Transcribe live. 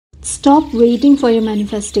Stop waiting for your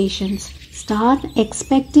manifestations. Start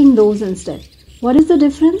expecting those instead. What is the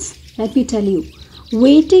difference? Let me tell you.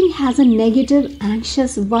 Waiting has a negative,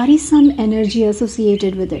 anxious, worrisome energy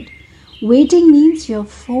associated with it. Waiting means you're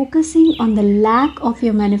focusing on the lack of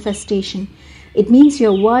your manifestation. It means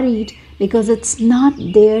you're worried because it's not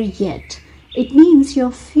there yet. It means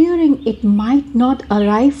you're fearing it might not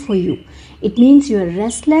arrive for you. It means you're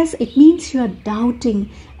restless. It means you're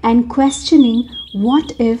doubting and questioning,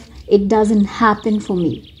 what if it doesn't happen for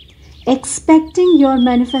me? Expecting your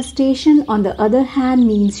manifestation, on the other hand,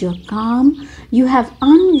 means you're calm. You have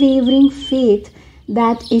unwavering faith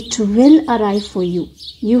that it will arrive for you.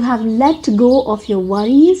 You have let go of your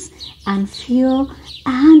worries and fear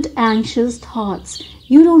and anxious thoughts.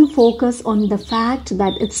 You don't focus on the fact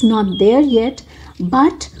that it's not there yet,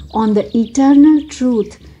 but on the eternal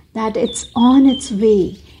truth that it's on its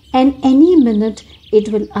way and any minute it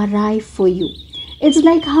will arrive for you. It's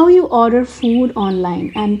like how you order food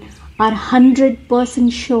online and are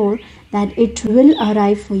 100% sure that it will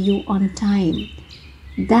arrive for you on time.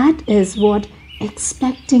 That is what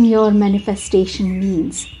expecting your manifestation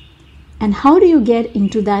means. And how do you get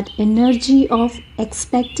into that energy of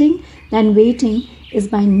expecting and waiting is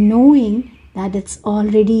by knowing that it's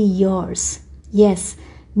already yours. Yes,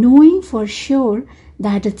 knowing for sure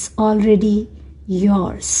that it's already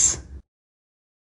yours.